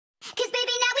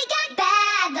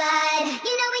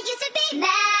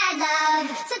mad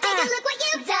love. So take a look what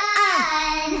you've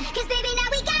done. Cause baby, now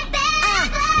we got bad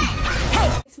blood.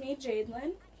 Hey! It's me,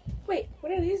 Jadelynn. Wait,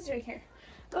 what are these doing here?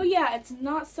 Oh yeah, it's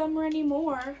not summer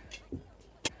anymore.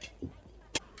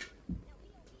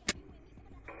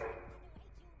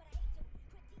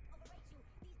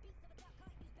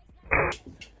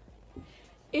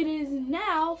 It is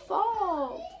now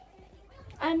fall.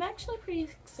 I'm actually pretty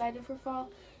excited for fall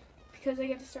because I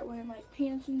get to start wearing like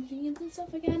pants and jeans and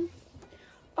stuff again.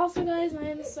 Also guys, I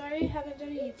am sorry I haven't done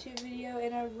a YouTube video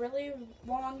in a really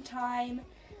long time.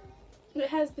 It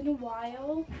has been a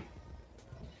while.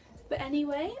 But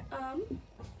anyway,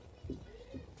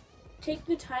 take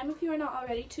the time, if you are not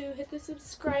already, to hit the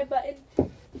subscribe button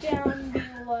down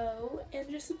below and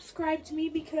just subscribe to me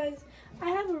because I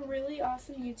have a really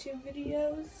awesome YouTube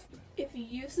videos. If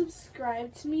you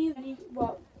subscribe to me, then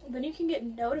you can get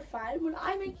notified when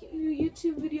I make new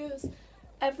YouTube videos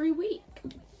every week.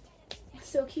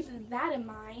 So keep that in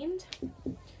mind.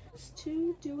 What's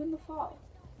to do in the fall?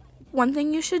 One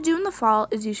thing you should do in the fall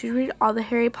is you should read all the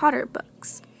Harry Potter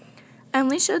books. I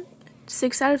only should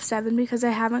 6 out of 7 because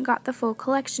I haven't got the full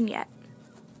collection yet.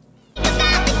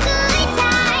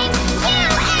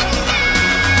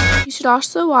 You should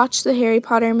also watch the Harry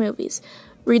Potter movies.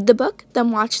 Read the book,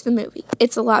 then watch the movie.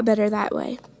 It's a lot better that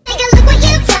way.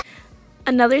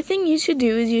 Another thing you should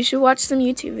do is you should watch some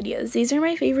YouTube videos. These are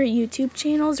my favorite YouTube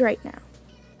channels right now.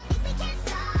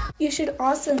 You should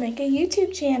also make a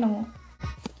YouTube channel.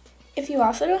 If you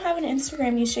also don't have an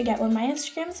Instagram, you should get one. My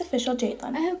Instagram is official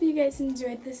Jadelynn. I hope you guys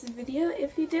enjoyed this video.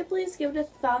 If you did, please give it a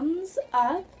thumbs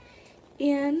up.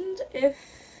 And if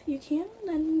you can,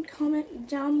 then comment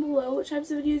down below what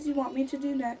types of videos you want me to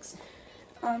do next.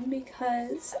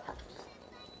 Because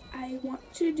I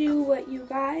want to do what you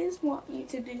guys want me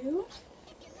to do.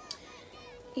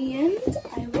 And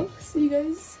I will see you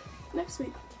guys next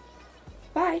week.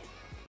 Bye.